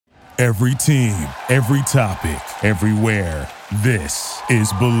Every team, every topic, everywhere. This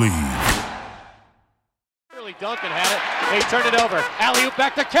is Believe. Duncan had it. They turned it over. Alley-oop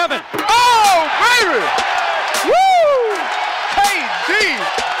back to Kevin. Oh, baby! Woo! KD!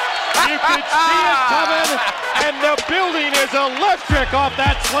 You can see it coming, and the building is electric off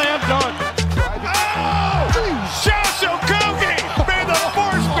that slam dunk. Oh! Josh Okogie! May the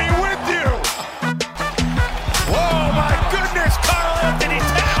force be with you! Oh, my goodness, Karl Anthony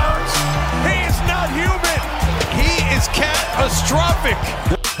Towns! He is not human! He is catastrophic!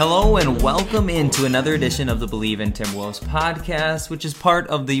 Hello and welcome into another edition of the Believe in Timberwolves podcast, which is part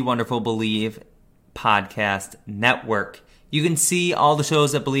of the wonderful Believe podcast network. You can see all the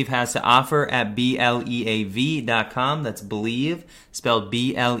shows that Believe has to offer at BLEAV.com. That's Believe, spelled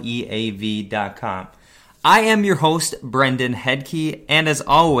BLEAV.com. I am your host, Brendan Hedke, and as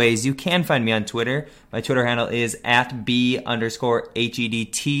always, you can find me on Twitter. My Twitter handle is at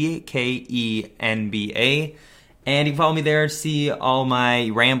B_HEDTKENBA. And you can follow me there to see all my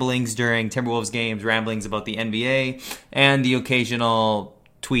ramblings during Timberwolves games, ramblings about the NBA, and the occasional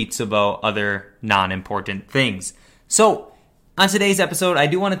tweets about other non-important things. So, on today's episode, I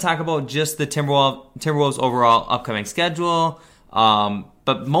do want to talk about just the Timberwolves overall upcoming schedule,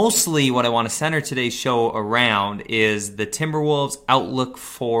 but mostly what I want to center today's show around is the Timberwolves' outlook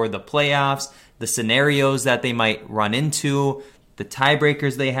for the playoffs, the scenarios that they might run into, the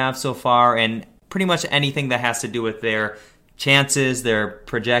tiebreakers they have so far, and pretty much anything that has to do with their chances, their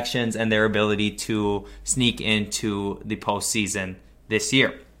projections, and their ability to sneak into the postseason this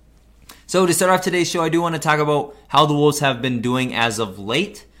year. So to start off today's show, I do want to talk about how the Wolves have been doing as of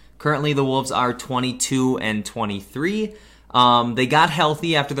late. Currently, the Wolves are 22-23. They got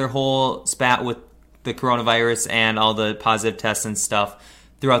healthy after their whole spat with the coronavirus and all the positive tests and stuff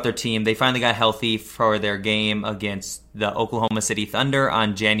throughout their team. They finally got healthy for their game against the Oklahoma City Thunder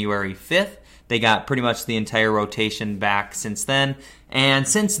on January 5th. They got pretty much the entire rotation back since then. And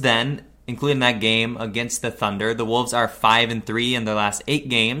since then, including that game against the Thunder, the Wolves are 5-3 in their last 8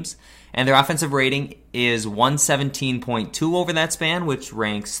 games. And their offensive rating is 117.2 over that span, which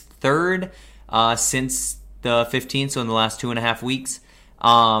ranks 3rd since the 15th, so in the last 2.5 weeks.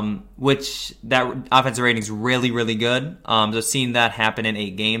 Which that offensive rating is really, really good. So seeing that happen in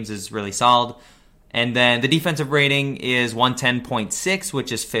 8 games is really solid. And then the defensive rating is 110.6,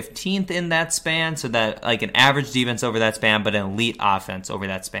 which is 15th in that span. So that like an average defense over that span, but an elite offense over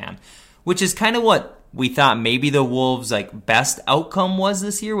that span. Which is kind of what we thought maybe the Wolves' like best outcome was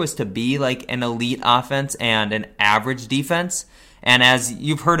this year, was to be like an elite offense and an average defense. And as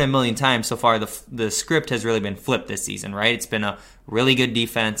you've heard a million times so far, the script has really been flipped this season, right? It's been a really good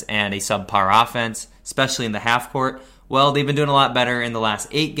defense and a subpar offense, especially in the half court. Well, they've been doing a lot better in the last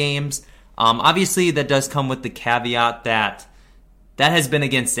 8 games. Obviously, that does come with the caveat that has been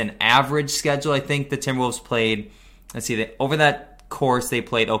against an average schedule. I think the Timberwolves played, over that course, they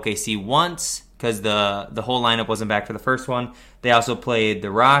played OKC once because the whole lineup wasn't back for the first one. They also played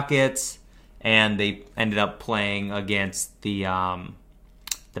the Rockets, and they ended up playing against the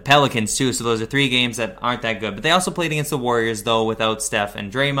Pelicans too. So those are 3 games that aren't that good. But they also played against the Warriors, though, without Steph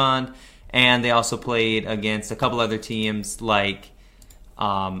and Draymond. And they also played against a couple other teams like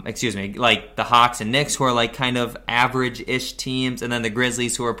the Hawks and Knicks, who are like kind of average-ish teams, and then the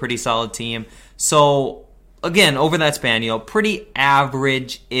Grizzlies, who are a pretty solid team. So, again, over that span, pretty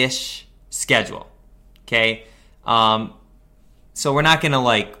average-ish schedule, okay? So we're not going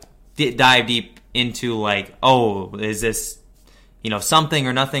to, dive deep into, is this, something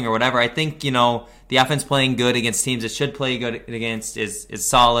or nothing or whatever. I think, the offense playing good against teams it should play good against is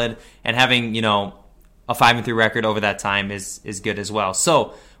solid, and having, a 5-3 record over that time is good as well.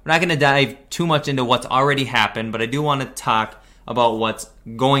 So we're not going to dive too much into what's already happened, but I do want to talk about what's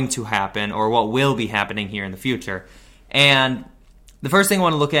going to happen or what will be happening here in the future. And the first thing I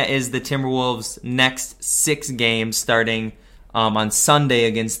want to look at is the Timberwolves' next 6 games starting on Sunday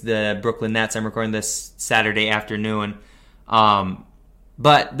against the Brooklyn Nets. I'm recording this Saturday afternoon.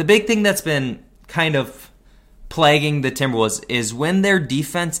 But the big thing that's been kind of plaguing the Timberwolves is when their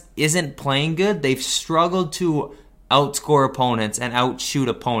defense isn't playing good, they've struggled to outscore opponents and outshoot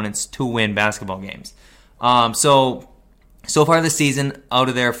opponents to win basketball games. So far this season, out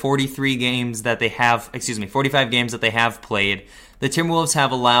of their 45 games that they have played, the Timberwolves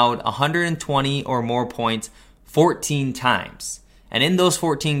have allowed 120 or more points 14 times. And in those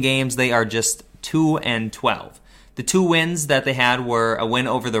 14 games, they are just 2-12. The 2 wins that they had were a win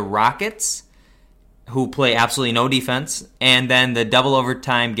over the Rockets, who play absolutely no defense, and then the double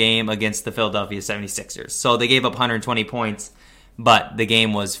overtime game against the Philadelphia 76ers. So they gave up 120 points, but the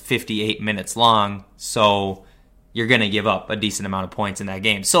game was 58 minutes long, so you're going to give up a decent amount of points in that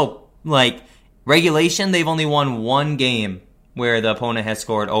game. So Like, regulation, they've only won one game where the opponent has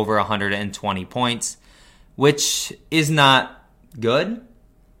scored over 120 points, which is not good.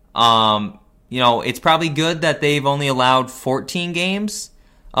 It's probably good that they've only allowed 14 games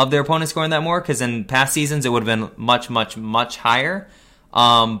of their opponent scoring that more, because in past seasons it would have been much, much, much higher.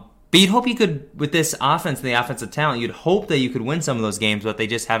 But you'd hope you could, with this offense and the offensive talent, you'd hope that you could win some of those games, but they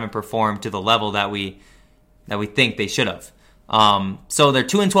just haven't performed to the level that we think they should have. So they're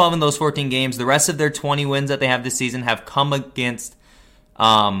 2-12 in those 14 games. The rest of their 20 wins that they have this season have come against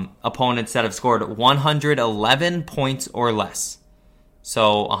opponents that have scored 111 points or less.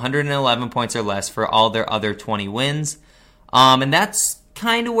 So 111 points or less for all their other 20 wins. And that's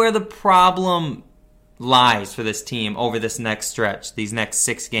kind of where the problem lies for this team over this next stretch, these next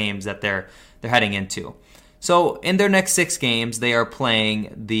 6 games that they're heading into. So in their next 6 games, they are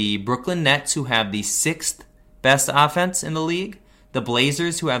playing the Brooklyn Nets, who have the 6th best offense in the league, the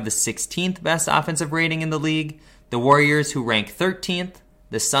Blazers, who have the 16th best offensive rating in the league, the Warriors, who rank 13th,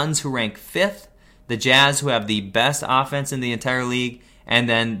 the Suns, who rank 5th, the Jazz, who have the best offense in the entire league, and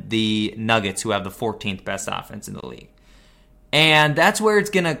then the Nuggets, who have the 14th best offense in the league. And that's where it's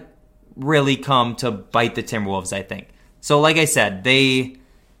going to really come to bite the Timberwolves, I think. So like I said,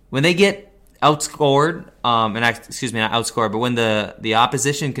 when they get outscored, not outscored, but when the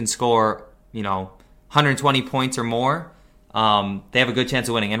opposition can score, 120 points or more, they have a good chance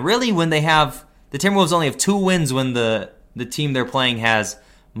of winning. And really, when the Timberwolves only have 2 wins when the team they're playing has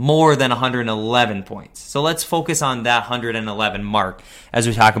more than 111 points. So let's focus on that 111 mark as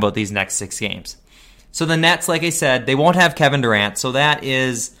we talk about these next 6 games. So the Nets, like I said, they won't have Kevin Durant, so that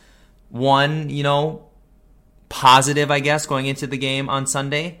is one, positive, I guess, going into the game on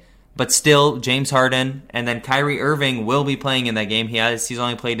Sunday. But still, James Harden and then Kyrie Irving will be playing in that game. He's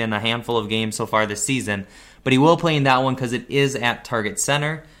only played in a handful of games so far this season, but he will play in that one because it is at Target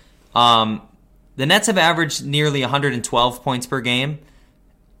Center. The Nets have averaged nearly 112 points per game,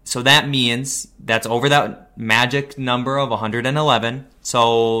 so that means that's over that magic number of 111.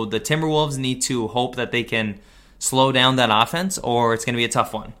 So the Timberwolves need to hope that they can slow down that offense, or it's going to be a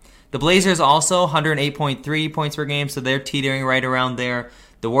tough one. The Blazers also 108.3 points per game, so they're teetering right around there.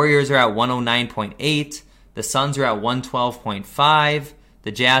 The Warriors are at 109.8. The Suns are at 112.5.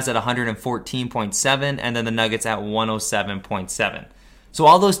 The Jazz at 114.7. And then the Nuggets at 107.7. So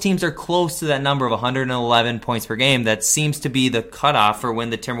all those teams are close to that number of 111 points per game. That seems to be the cutoff for when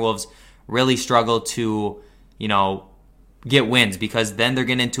the Timberwolves really struggle to, get wins, because then they're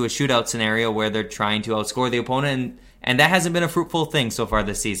getting into a shootout scenario where they're trying to outscore the opponent, and that hasn't been a fruitful thing so far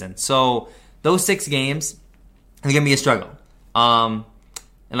this season. So those 6 games are going to be a struggle. And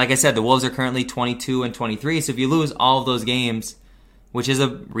like I said, the Wolves are currently 22-23. So if you lose all of those games, which is a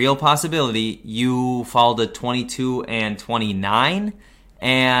real possibility, you fall to 22-29,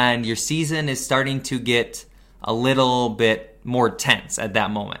 and your season is starting to get a little bit more tense at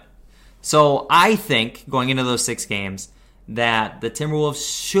that moment. So I think, going into those 6 games, that the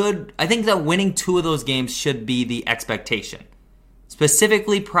Timberwolves I think that winning 2 of those games should be the expectation.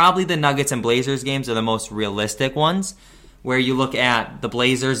 Specifically, probably the Nuggets and Blazers games are the most realistic ones, where you look at the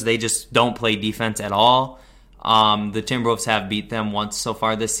Blazers, they just don't play defense at all. The Timberwolves have beat them once so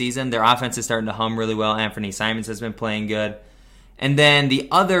far this season. Their offense is starting to hum really well. Anthony Simons has been playing good. And then the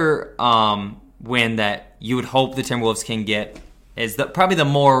other win that you would hope the Timberwolves can get is probably the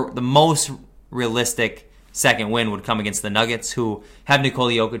most realistic second win would come against the Nuggets, who have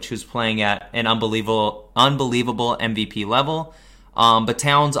Nikola Jokic, who's playing at an unbelievable MVP level. But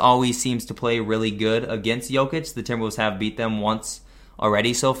Towns always seems to play really good against Jokic. The Timberwolves have beat them once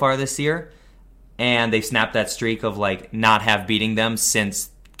already so far this year, and they've snapped that streak of not have beating them since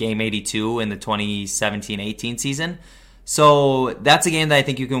game 82 in the 2017-18 season. So that's a game that I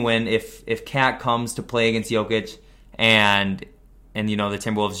think you can win if Cat comes to play against Jokic, and the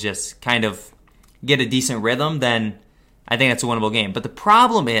Timberwolves just kind of get a decent rhythm. Then I think that's a winnable game. But the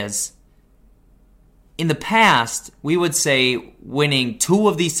problem is, in the past, we would say winning 2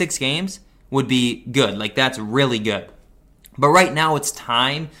 of these 6 games would be good. That's really good. But right now, it's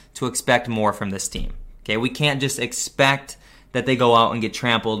time to expect more from this team. Okay, we can't just expect that they go out and get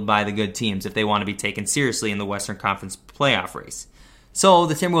trampled by the good teams if they want to be taken seriously in the Western Conference playoff race. So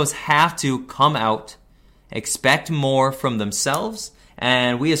the Timberwolves have to come out, expect more from themselves,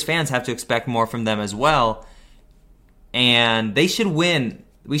 and we as fans have to expect more from them as well. And they should win.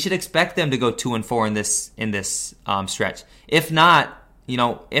 We should expect them to go 2-4 in this stretch. If not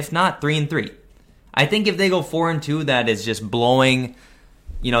 3-3. I think if they go 4-2, that is just blowing.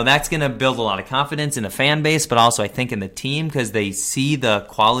 That's going to build a lot of confidence in the fan base, but also I think in the team, because they see the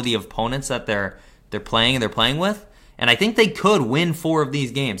quality of opponents that they're playing with, And I think they could win 4 of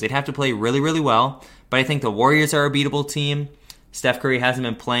these games. They'd have to play really, really well. But I think the Warriors are a beatable team. Steph Curry hasn't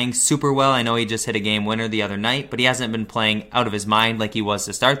been playing super well. I know he just hit a game winner the other night, but he hasn't been playing out of his mind like he was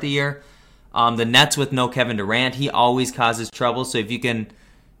to start the year. The Nets with no Kevin Durant, he always causes trouble. So if you can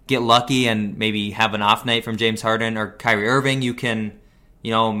get lucky and maybe have an off night from James Harden or Kyrie Irving, you can,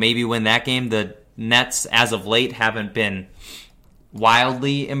 maybe win that game. The Nets, as of late, haven't been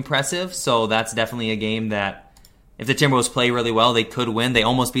wildly impressive. So that's definitely a game that if the Timberwolves play really well, they could win. They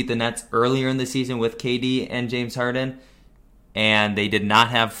almost beat the Nets earlier in the season with KD and James Harden, and they did not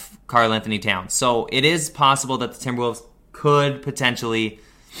have Karl-Anthony Towns. So it is possible that the Timberwolves could potentially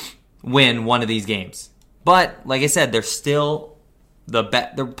win one of these games. But like I said, they're still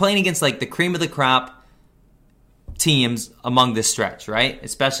they're playing against like the cream of the crop teams among this stretch, right?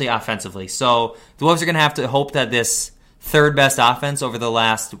 Especially offensively. So the Wolves are going to have to hope that this third best offense over the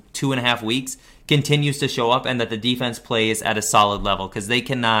last 2.5 weeks continues to show up and that the defense plays at a solid level, because they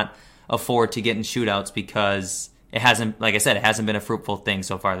cannot afford to get in shootouts because it hasn't, like I said, it hasn't been a fruitful thing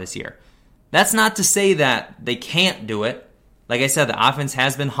so far this year. That's not to say that they can't do it. Like I said, the offense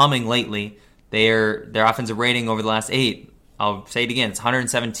has been humming lately. Their offensive rating over the last 8, I'll say it again, it's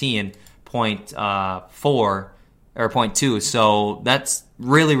 117.4 or 0.2. So that's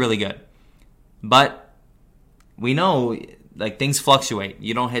really, really good. But we know like things fluctuate.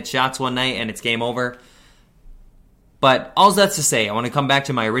 You don't hit shots one night and it's game over. But all that's to say, I want to come back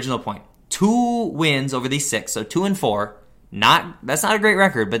to my original point. 2 wins over these 6, so 2-4. That's not a great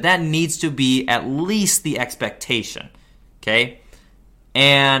record, but that needs to be at least the expectation. Okay?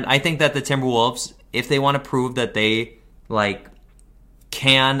 And I think that the Timberwolves, if they want to prove that they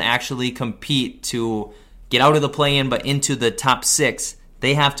can actually compete to get out of the play-in but into the top 6,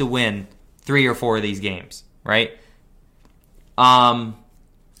 they have to win 3 or 4 of these games, right?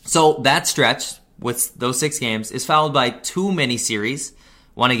 So that stretch with those 6 games is followed by 2 mini-series,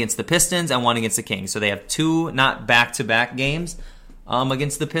 one against the Pistons and one against the Kings. So they have 2, not back-to-back games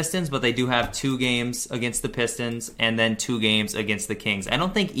against the Pistons, but they do have 2 games against the Pistons and then 2 games against the Kings. I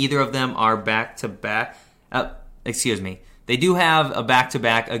don't think either of them are back-to-back. They do have a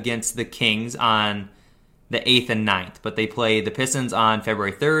back-to-back against the Kings on the 8th and 9th, but they play the Pistons on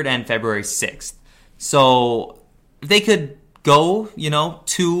February 3rd and February 6th. So if they could go,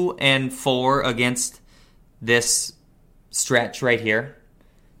 2-4 against this stretch right here,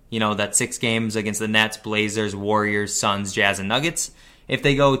 that 6 games against the Nets, Blazers, Warriors, Suns, Jazz, and Nuggets. If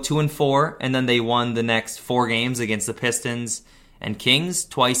they go 2-4 and then they won the next 4 games against the Pistons and Kings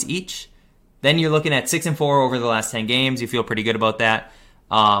twice each, then you're looking at 6-4 over the last 10 games. You feel pretty good about that.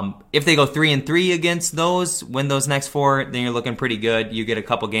 If they go 3-3 against those, win those next 4, then you're looking pretty good. You get a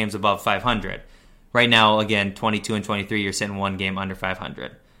couple games above 500. Right now, again, 22-23, you're sitting 1 game under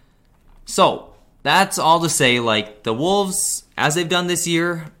 500. So that's all to say, the Wolves, as they've done this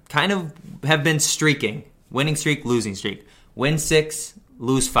year, kind of have been streaking. Winning streak, losing streak. Win 6,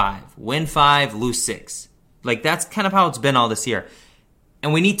 lose 5. Win 5, lose 6. That's kind of how it's been all this year.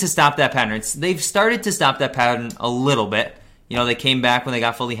 And we need to stop that pattern. They've started to stop that pattern a little bit. They came back when they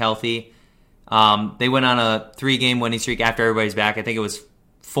got fully healthy. They went on a 3-game winning streak after everybody's back. I think it was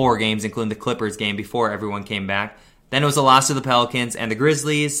 4 games, including the Clippers game, before everyone came back. Then it was a loss to the Pelicans and the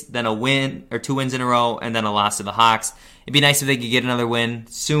Grizzlies, then a win or 2 wins in a row, and then a loss to the Hawks. It'd be nice if they could get another win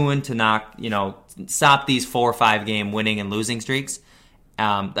soon to stop these 4 or 5 game winning and losing streaks.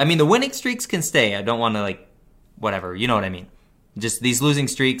 The winning streaks can stay. I don't want to whatever, you know what I mean. Just these losing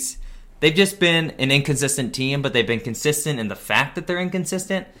streaks, they've just been an inconsistent team, but they've been consistent in the fact that they're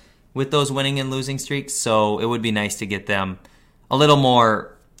inconsistent with those winning and losing streaks. So it would be nice to get them a little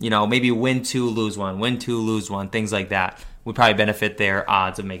more, maybe win 2, lose 1, win 2, lose 1, things like that would probably benefit their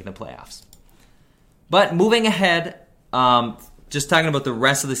odds of making the playoffs. But moving ahead, just talking about the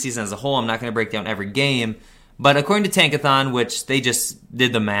rest of the season as a whole, I'm not going to break down every game, but according to Tankathon, which they just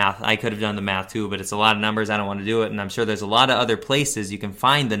did the math, I could have done the math too, but it's a lot of numbers, I don't want to do it, and I'm sure there's a lot of other places you can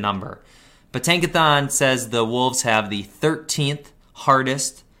find the number. But Tankathon says the Wolves have the 13th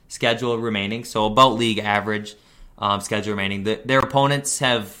hardest schedule remaining, so about league average schedule remaining. Their opponents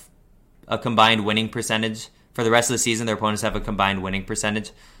have a combined winning percentage. For the rest of the season, their opponents have a combined winning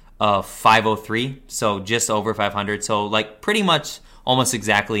percentage of .503, so just over 500. So pretty much almost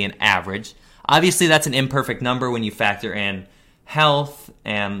exactly an average. Obviously, that's an imperfect number when you factor in health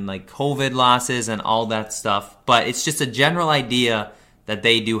and COVID losses and all that stuff. But it's just a general idea that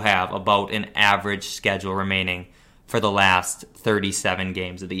they do have about an average schedule remaining for the last 37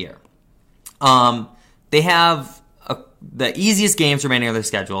 games of the year. They have the easiest games remaining on their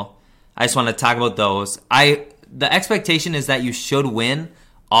schedule. I just want to talk about those. The expectation is that you should win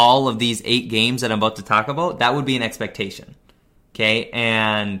all of these 8 games that I'm about to talk about, that would be an expectation. Okay,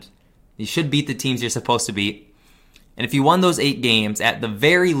 and you should beat the teams you're supposed to beat. And if you won those 8 games, at the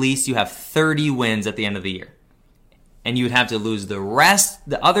very least, you have 30 wins at the end of the year. And you would have to lose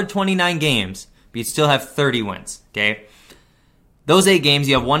the other 29 games, but you'd still have 30 wins. Okay, those 8 games,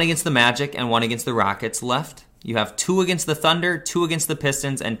 you have 1 against the Magic and 1 against the Rockets left. You have 2 against the Thunder, 2 against the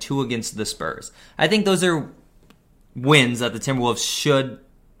Pistons, and 2 against the Spurs. I think those are wins that the Timberwolves should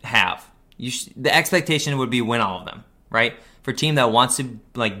have. The expectation would be win all of them, right? For a team that wants to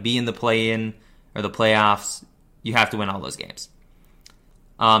be in the play-in or the playoffs, you have to win all those games.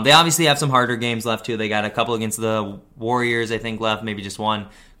 They obviously have some harder games left too. They got a couple against the Warriors, I think, left, maybe just 1. A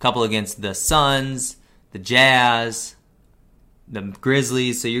couple against the Suns, the Jazz, the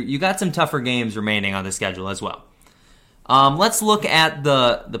Grizzlies. So you got some tougher games remaining on the schedule as well. Let's look at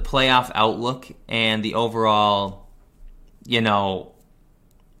the playoff outlook and the overall,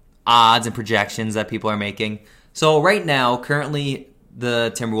 odds and projections that people are making. So right now, currently,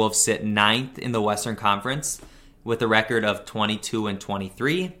 the Timberwolves sit 9th in the Western Conference with a record of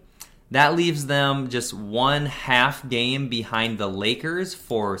 22-23. That leaves them just 1 half game behind the Lakers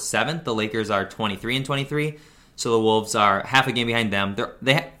for 7th. The Lakers are 23-23, so the Wolves are half a game behind them.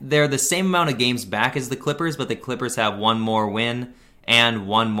 They're the same amount of games back as the Clippers, but the Clippers have 1 more win and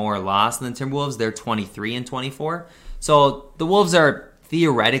 1 more loss than the Timberwolves. They're 23-24. So the Wolves are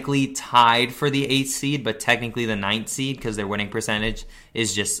theoretically tied for the 8th seed, but technically the 9th seed because their winning percentage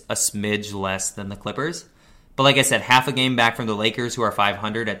is just a smidge less than the Clippers. But like I said, half a game back from the Lakers, who are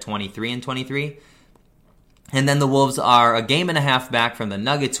 500 at 23-23. And then the Wolves are a game and a half back from the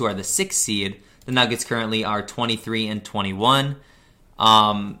Nuggets, who are the 6th seed. The Nuggets currently are 23-21.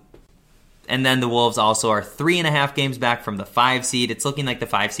 And then the Wolves also are 3.5 games back from the 5 seed. It's looking like the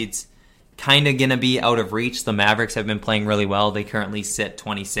 5 seed's kind of going to be out of reach. The Mavericks have been playing really well. They currently sit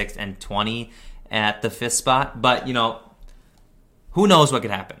 26-20 at the 5th spot. But, who knows what could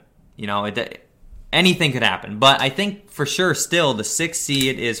happen? Anything could happen. But I think for sure still the 6th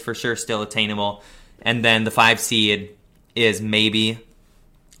seed is for sure still attainable. And then the 5 seed is maybe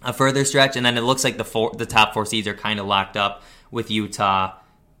a further stretch. And then it looks like the top 4 seeds are kind of locked up with Utah,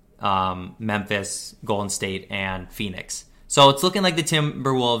 Memphis, Golden State, and Phoenix. So it's looking like the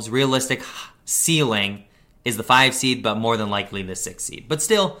Timberwolves' realistic ceiling is the 5 seed, but more than likely the 6 seed. But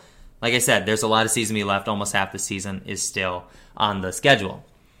still, like I said, there's a lot of season to be left. Almost half the season is still on the schedule.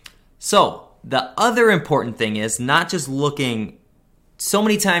 So the other important thing is not just looking. So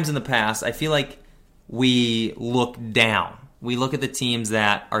many times in the past, I feel like we look down. We look at the teams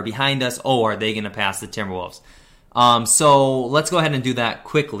that are behind us. Oh, are they going to pass the Timberwolves? So let's go ahead and do that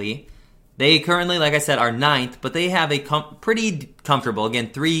quickly. They currently, like I said, are 9th, but they have a pretty comfortable,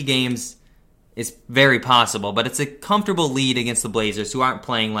 again, 3 games is very possible, but it's a comfortable lead against the Blazers, who aren't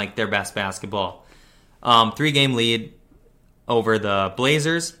playing like their best basketball. 3-game lead over the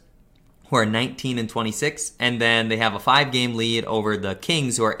Blazers, who are 19-26, and then they have a 5-game lead over the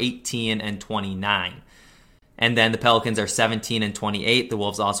Kings, who are 18-29. And then the Pelicans are 17-28. The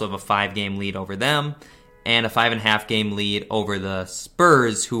Wolves also have a 5-game lead over them, and a 5.5 game lead over the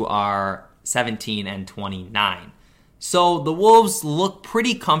Spurs, who are 17-29. So the Wolves look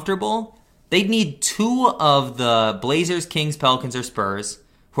pretty comfortable. They'd need 2 of the Blazers, Kings, Pelicans, or Spurs,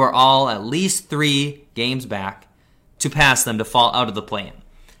 who are all at least 3 games back, to pass them to fall out of the play-in.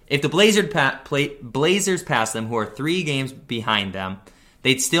 If the Blazers pass them, who are 3 games behind them,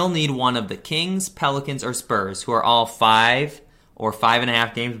 they'd still need 1 of the Kings, Pelicans, or Spurs, who are all 5 or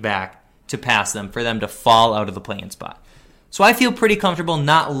 5.5 games back, to pass them for them to fall out of the play-in spot. So I feel pretty comfortable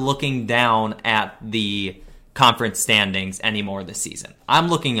not looking down at the conference standings anymore this season. I'm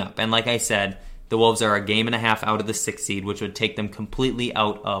looking up, and like I said, the Wolves are a game and a half out of the 6th seed, which would take them completely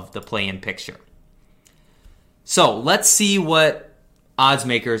out of the play-in picture. So let's see what odds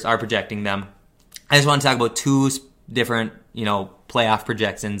makers are projecting them. I just want to talk about 2 different, playoff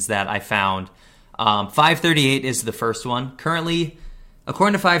projections that I found. 538 is the first one. Currently,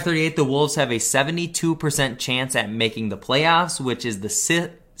 according to 538, the Wolves have a 72% chance at making the playoffs, which is the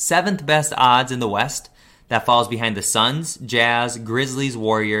 7th best odds in the West. That falls behind the Suns, Jazz, Grizzlies,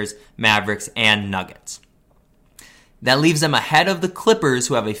 Warriors, Mavericks, and Nuggets. That leaves them ahead of the Clippers,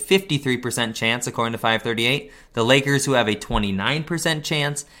 who have a 53% chance, according to 538, the Lakers, who have a 29%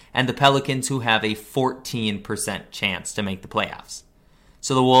 chance, and the Pelicans, who have a 14% chance to make the playoffs.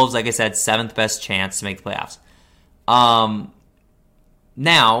 So the Wolves, like I said, 7th best chance to make the playoffs.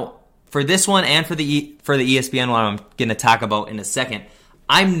 Now, for this one and for the ESPN one I'm going to talk about in a second,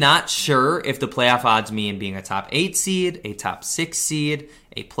 I'm not sure if the playoff odds mean being a top 8 seed, a top 6 seed,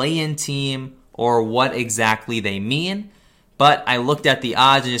 a play-in team, or what exactly they mean. But I looked at the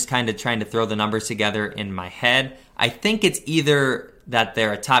odds and just kind of trying to throw the numbers together in my head. I think it's either that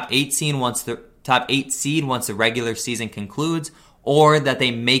they're a top 8 seed once the regular season concludes, or that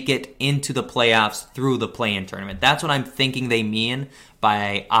they make it into the playoffs through the play-in tournament. That's what I'm thinking they mean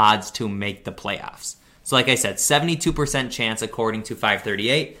by odds to make the playoffs. So like I said, 72% chance according to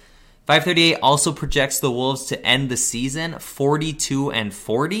 538. 538 also projects the Wolves to end the season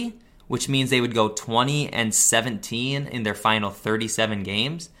 42-40, which means they would go 20-17 in their final 37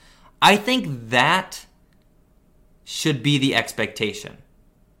 games. I think that should be the expectation.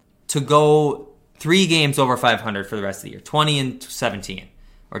 To go 3 games over 500 for the rest of the year, 20-17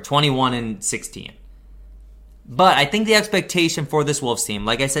 or 21-16. But I think the expectation for this Wolves team,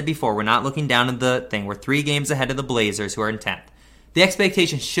 like I said before, we're not looking down at the thing. We're 3 games ahead of the Blazers, who are in 10th. The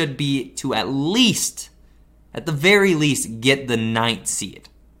expectation should be to at the very least, get the 9th seed.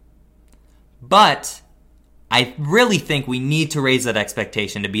 But I really think we need to raise that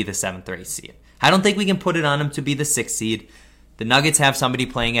expectation to be the 7th or 8th seed. I don't think we can put it on them to be the 6th seed. The Nuggets have somebody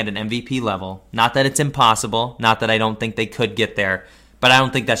playing at an MVP level. Not that it's impossible. Not that I don't think they could get there. But I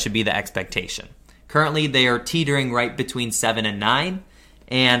don't think that should be the expectation. Currently, they are teetering right between 7 and 9.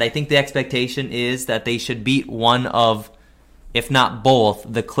 And I think the expectation is that they should beat one of, if not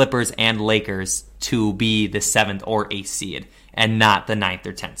both, the Clippers and Lakers to be the 7th or 8th seed, and not the 9th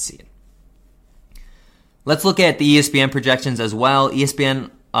or 10th seed. Let's look at the ESPN projections as well.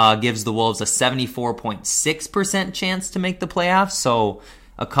 ESPN gives the Wolves a 74.6% chance to make the playoffs, so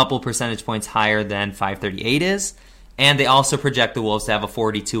a couple percentage points higher than 538 is. And they also project the Wolves to have a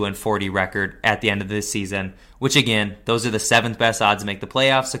 42-40 record at the end of this season, which again, those are the 7th best odds to make the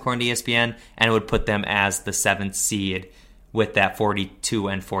playoffs according to ESPN, and it would put them as the 7th seed with that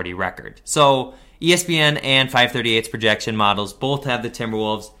 42-40 record. So ESPN and 538's projection models both have the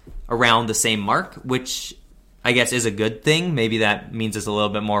Timberwolves around the same mark, which I guess is a good thing. Maybe that means it's a little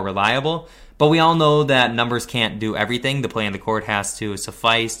bit more reliable. But we all know that numbers can't do everything. The play on the court has to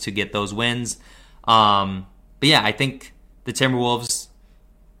suffice to get those wins. But yeah, I think the Timberwolves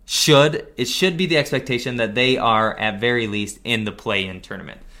it should be the expectation that they are at very least in the play-in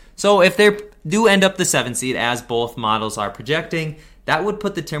tournament. So if they do end up the 7th seed, as both models are projecting, that would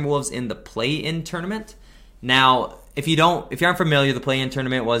put the Timberwolves in the play-in tournament. Now, if you aren't familiar, the play-in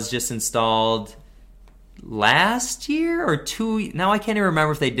tournament was just installed last year or 2. Now I can't even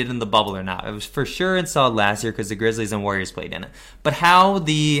remember if they did in the bubble or not. It was for sure installed last year because the Grizzlies and Warriors played in it. But how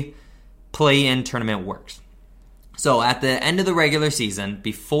the play-in tournament works. So at the end of the regular season,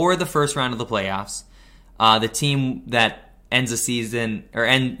 before the first round of the playoffs, the team that ends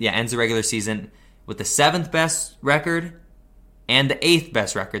the regular season with the 7th best record and the 8th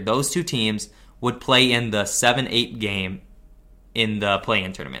best record, those 2 teams would play in the 7-8 game in the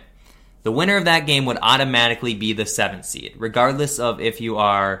play-in tournament. The winner of that game would automatically be the 7th seed, regardless of if you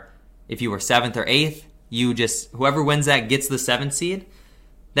were 7th or 8th. Whoever wins that gets the 7th seed.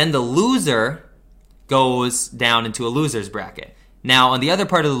 Then the loser goes down into a loser's bracket. Now, on the other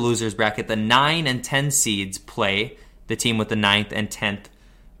part of the loser's bracket, the 9 and 10 seeds play. The team with the 9th and 10th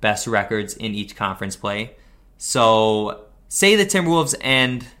best records in each conference play. So, say the Timberwolves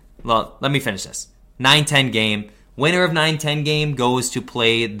let me finish this. 9-10 game. Winner of 9-10 game goes to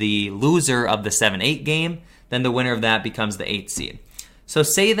play the loser of the 7-8 game. Then the winner of that becomes the 8th seed. So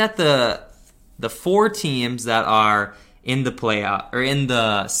say that the 4 teams that are in the playoff or in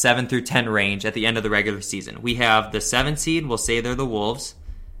the 7 through 10 range at the end of the regular season. We have the 7th seed, we'll say they're the Wolves.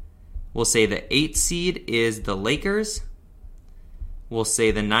 We'll say the 8th seed is the Lakers. We'll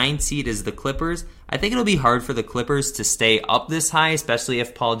say the 9th seed is the Clippers. I think it'll be hard for the Clippers to stay up this high, especially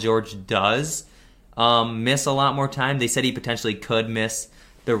if Paul George does miss a lot more time. They said he potentially could miss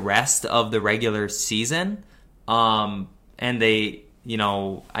the rest of the regular season. And they,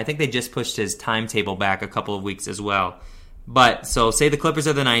 I think they just pushed his timetable back a couple of weeks as well. But, so say the Clippers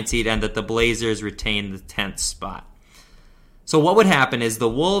are the 9th seed and that the Blazers retain the 10th spot. So what would happen is the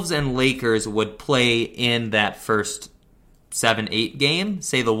Wolves and Lakers would play in that first 7-8 game.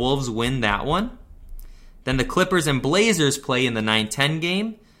 Say the Wolves win that one. Then the Clippers and Blazers play in the 9-10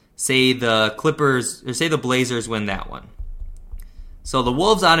 game. Say the Blazers win that one. So the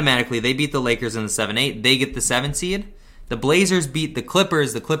Wolves automatically, they beat the Lakers in the 7-8. They get the 7th seed. The Blazers beat the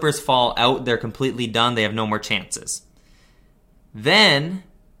Clippers. The Clippers fall out. They're completely done. They have no more chances. Then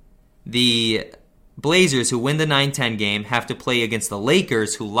the Blazers, who win the 9-10 game, have to play against the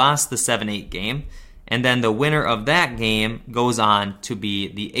Lakers, who lost the 7-8 game. And then the winner of that game goes on to be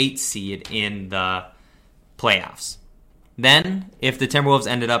the 8th seed in the playoffs. Then, if the Timberwolves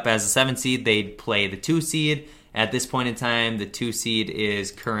ended up as the 7th seed, they'd play the 2 seed. At this point in time, the 2 seed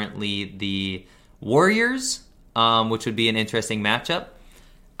is currently the Warriors. which would be an interesting matchup.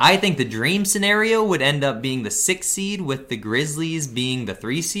 I think the dream scenario would end up being the 6 seed with the Grizzlies being the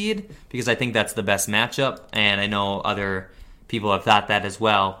 3 seed, because I think that's the best matchup, and I know other people have thought that as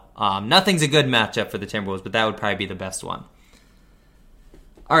well. Nothing's a good matchup for the Timberwolves, but that would probably be the best one.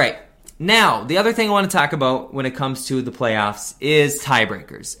 All right. Now, the other thing I want to talk about when it comes to the playoffs is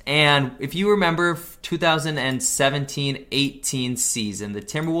tiebreakers. And if you remember 2017-18 season, the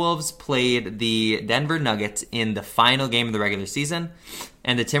Timberwolves played the Denver Nuggets in the final game of the regular season.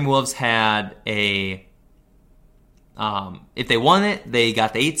 And the Timberwolves had a... if they won it, they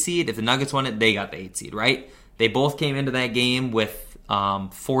got the 8 seed. If the Nuggets won it, they got the 8 seed, right? They both came into that game with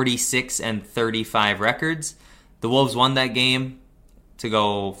 46 and 35 records. The Wolves won that game to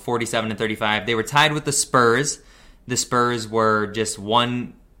go 47 and 35. They were tied with the Spurs. The Spurs were just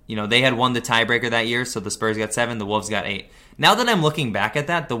one, they had won the tiebreaker that year, so the Spurs got 7, the Wolves got 8. Now that I'm looking back at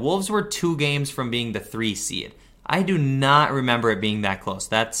that, the Wolves were 2 games from being the 3 seed. I do not remember it being that close.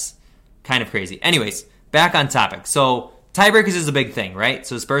 That's kind of crazy. Anyways, back on topic. So tiebreakers is a big thing, right?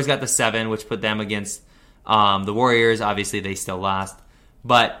 So the Spurs got the 7, which put them against the Warriors. Obviously, they still lost.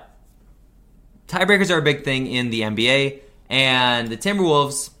 But tiebreakers are a big thing in the NBA. And the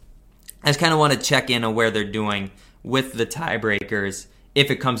Timberwolves, I just kind of want to check in on where they're doing with the tiebreakers if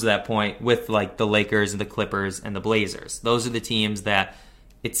it comes to that point with like the Lakers and the Clippers and the Blazers. Those are the teams that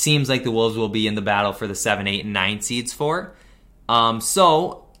it seems like the Wolves will be in the battle for the 7, 8, and 9 seeds for. And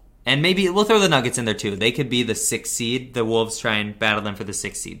maybe we'll throw the Nuggets in there too. They could be the 6 seed. The Wolves try and battle them for the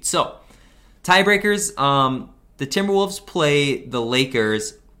 6 seed. So, tiebreakers, the Timberwolves play the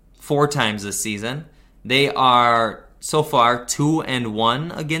Lakers 4 times this season. They are... so far,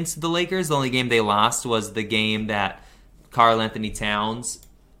 2-1 against the Lakers. The only game they lost was the game that Karl Anthony Towns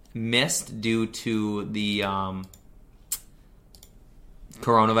missed due to the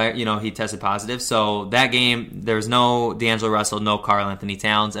coronavirus. He tested positive. So that game, there was no D'Angelo Russell, no Karl Anthony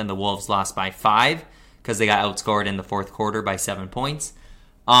Towns, and the Wolves lost by 5 because they got outscored in the fourth quarter by 7 points.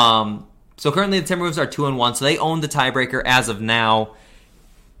 So currently the Timberwolves are 2-1, so they own the tiebreaker as of now.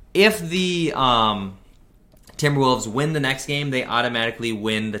 If the... Timberwolves win the next game, they automatically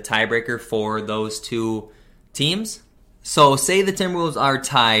win the tiebreaker for those 2 teams. So say the Timberwolves are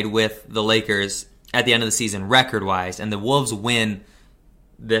tied with the Lakers at the end of the season record-wise, and the Wolves win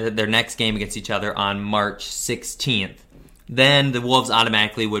their next game against each other on March 16th, then the Wolves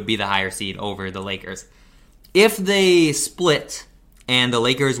automatically would be the higher seed over the Lakers. If they split and the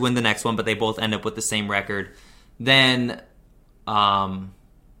Lakers win the next one, but they both end up with the same record, then...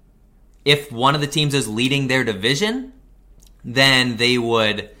 if one of the teams is leading their division, then they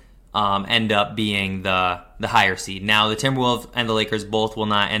would end up being the higher seed. Now, the Timberwolves and the Lakers both will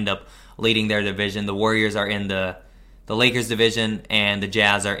not end up leading their division. The Warriors are in the Lakers division, and the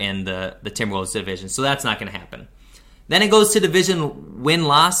Jazz are in the Timberwolves division. So that's not going to happen. Then it goes to division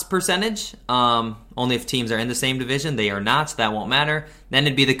win-loss percentage. Only if teams are in the same division. They are not, so that won't matter. Then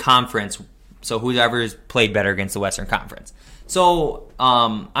it'd be the conference. So whoever's played better against the Western Conference. So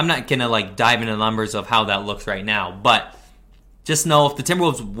I'm not going to dive into the numbers of how that looks right now, but just know if the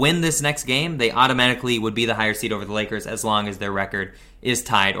Timberwolves win this next game, they automatically would be the higher seed over the Lakers as long as their record is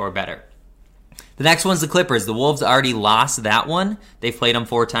tied or better. The next one's the Clippers. The Wolves already lost that one. They've played them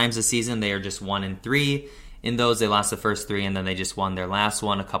 4 times this season. They are just 1-3 in those. They lost the first 3, and then they just won their last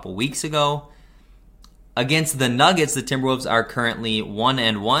one a couple weeks ago. Against the Nuggets, the Timberwolves are currently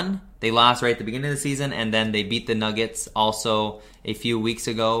 1-1. They lost right at the beginning of the season, and then they beat the Nuggets also a few weeks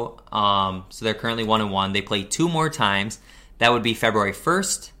ago. So they're currently 1-1. They play 2 more times. That would be February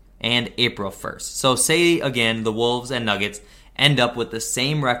 1st and April 1st. So say, again, the Wolves and Nuggets end up with the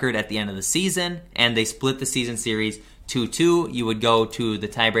same record at the end of the season, and they split the season series 2-2. You would go to the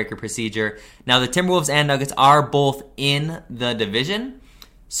tiebreaker procedure. Now, the Timberwolves and Nuggets are both in the division.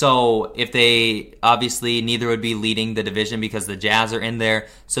 So if they, obviously, neither would be leading the division because the Jazz are in there.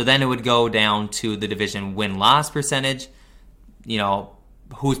 So then it would go down to the division win-loss percentage.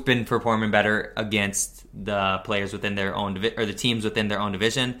 Who's been performing better against the players within their own or the teams within their own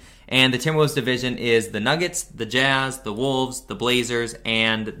division. And the Timberwolves division is the Nuggets, the Jazz, the Wolves, the Blazers,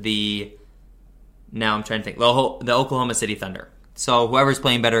 and the Oklahoma City Thunder. So whoever's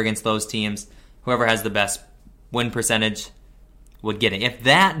playing better against those teams, whoever has the best win percentage would get it. If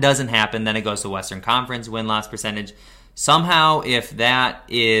that doesn't happen, then it goes to Western Conference win-loss percentage. Somehow, if that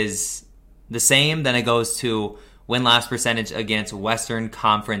is the same, then it goes to win-loss percentage against Western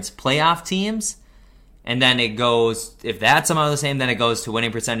Conference playoff teams. And then it goes, if that's somehow the same, then it goes to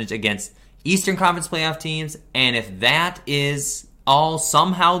winning percentage against Eastern Conference playoff teams. And if that is all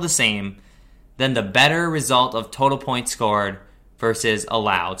somehow the same, then the better result of total points scored versus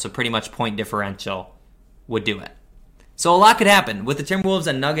allowed, so pretty much point differential, would do it. So a lot could happen. With the Timberwolves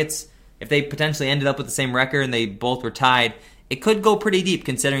and Nuggets, if they potentially ended up with the same record and they both were tied, it could go pretty deep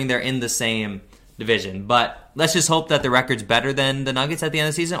considering they're in the same division. But let's just hope that the record's better than the Nuggets at the end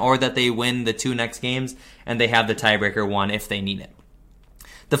of the season, or that they win the 2 next games and they have the tiebreaker won if they need it.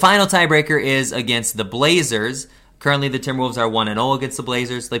 The final tiebreaker is against the Blazers. Currently, the Timberwolves are 1-0 against the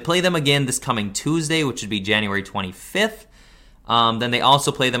Blazers. They play them again this coming Tuesday, which would be January 25th. Then they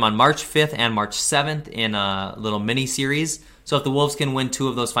also play them on March 5th and March 7th in a little mini-series. So if the Wolves can win 2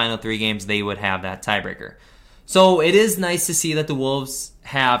 of those final 3 games, they would have that tiebreaker. So it is nice to see that the Wolves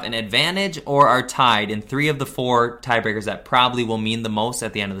have an advantage or are tied in 3 of the 4 tiebreakers that probably will mean the most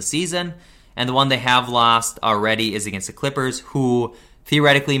at the end of the season. And the one they have lost already is against the Clippers, who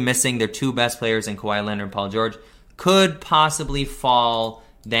theoretically, missing their 2 best players in Kawhi Leonard and Paul George, could possibly fall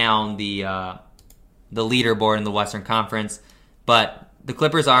down the leaderboard in the Western Conference. But the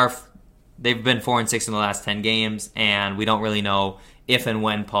Clippers they've been 4-6 in the last 10 games, and we don't really know if and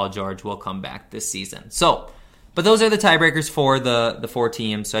when Paul George will come back this season. But those are the tiebreakers for the 4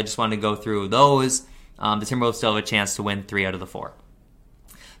 teams, so I just wanted to go through those. The Timberwolves still have a chance to win 3 out of the 4.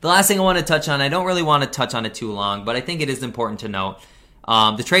 The last thing I want to touch on, I don't really want to touch on it too long, but I think it is important to note.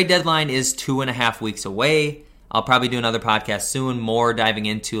 The trade deadline is 2.5 weeks away. I'll probably do another podcast soon, more diving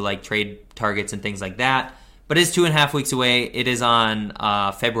into like trade targets and things like that. But it is 2.5 weeks away. It is on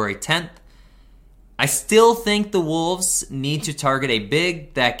February 10th. I still think the Wolves need to target a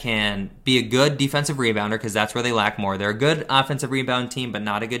big that can be a good defensive rebounder, because that's where they lack more. They're a good offensive rebound team, but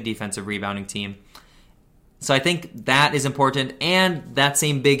not a good defensive rebounding team. So I think that is important, and that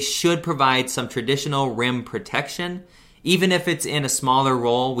same big should provide some traditional rim protection. Even if it's in a smaller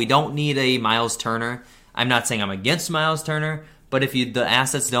role, we don't need a Miles Turner. I'm not saying I'm against Miles Turner, but if the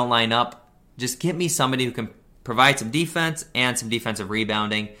assets don't line up, just get me somebody who can provide some defense and some defensive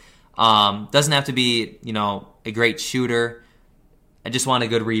rebounding. Doesn't have to be, a great shooter. I just want a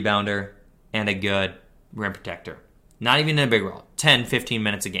good rebounder and a good rim protector. Not even in a big role. 10, 15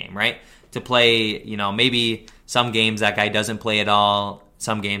 minutes a game, right? To play, maybe some games that guy doesn't play at all.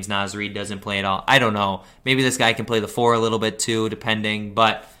 Some games Naz Reid doesn't play at all. I don't know. Maybe this guy can play the 4 a little bit too, depending.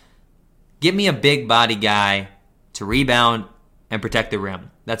 But give me a big body guy to rebound and protect the rim.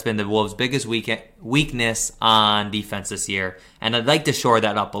 That's been the Wolves' biggest weakness on defense this year. And I'd like to shore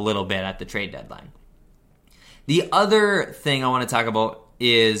that up a little bit at the trade deadline. The other thing I want to talk about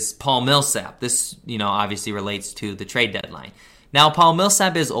is Paul Millsap. This, obviously relates to the trade deadline. Now, Paul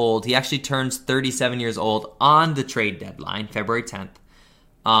Millsap is old. He actually turns 37 years old on the trade deadline, February 10th.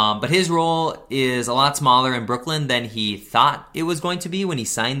 But his role is a lot smaller in Brooklyn than he thought it was going to be when he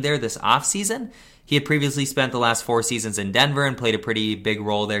signed there this offseason. He had previously spent the last 4 seasons in Denver and played a pretty big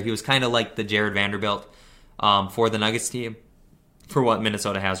role there. He was kind of like the Jared Vanderbilt for the Nuggets team, for what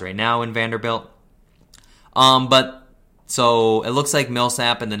Minnesota has right now in Vanderbilt. So it looks like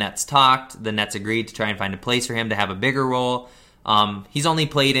Millsap and the Nets talked. The Nets agreed to try and find a place for him to have a bigger role. He's only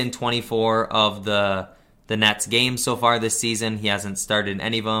played in 24 of the Nets games so far this season. He hasn't started in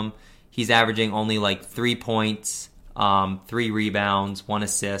any of them. He's averaging only like 3 points, 3 rebounds, 1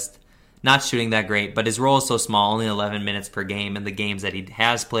 assist. Not shooting that great, but his role is so small, only 11 minutes per game in the games that he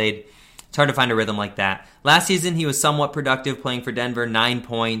has played. It's hard to find a rhythm like that. Last season, he was somewhat productive playing for Denver, 9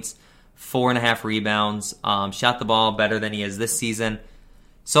 points, 4.5 rebounds, shot the ball better than he is this season.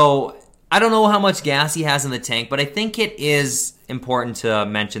 So I don't know how much gas he has in the tank, but I think it is important to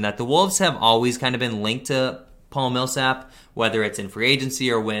mention that the Wolves have always kind of been linked to Paul Millsap, whether it's in free agency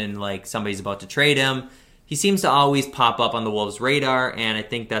or when somebody's about to trade him. He seems to always pop up on the Wolves' radar, and I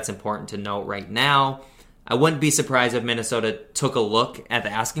think that's important to note right now. I wouldn't be surprised if Minnesota took a look at the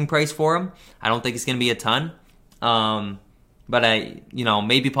asking price for him. I don't think it's going to be a ton. But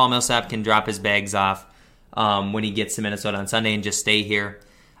maybe Paul Millsap can drop his bags off when he gets to Minnesota on Sunday and just stay here.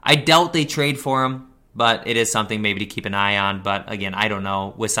 I doubt they trade for him, but it is something maybe to keep an eye on. But again, I don't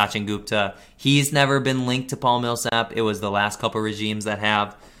know. With Sachin Gupta, he's never been linked to Paul Millsap. It was the last couple regimes that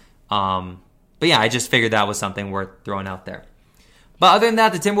have. But yeah, I just figured that was something worth throwing out there. But other than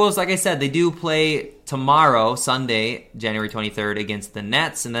that, the Timberwolves, like I said, they do play tomorrow, Sunday, January 23rd, against the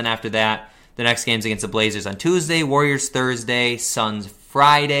Nets. And then after that, the next game's against the Blazers on Tuesday, Warriors Thursday, Suns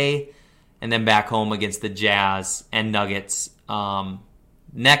Friday, and then back home against the Jazz and Nuggets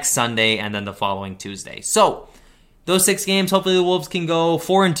next Sunday and then the following Tuesday. So those 6 games, hopefully the Wolves can go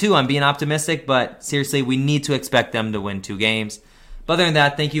 4-2. I'm being optimistic, but seriously, we need to expect them to win 2 games. But other than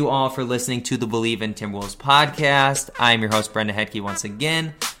that, thank you all for listening to the Believe in Timberwolves podcast. I'm your host, Brendan Hedke, once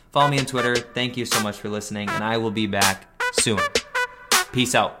again. Follow me on Twitter. Thank you so much for listening, and I will be back soon.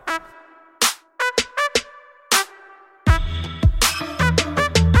 Peace out.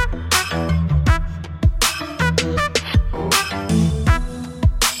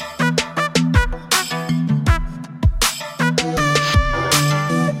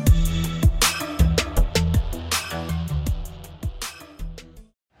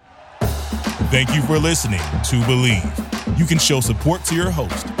 Thank you for listening to Believe. You can show support to your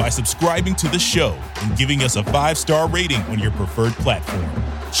host by subscribing to the show and giving us a 5-star rating on your preferred platform.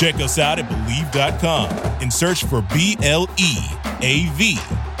 Check us out at Believe.com and search for BLEAV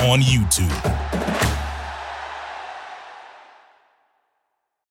on YouTube.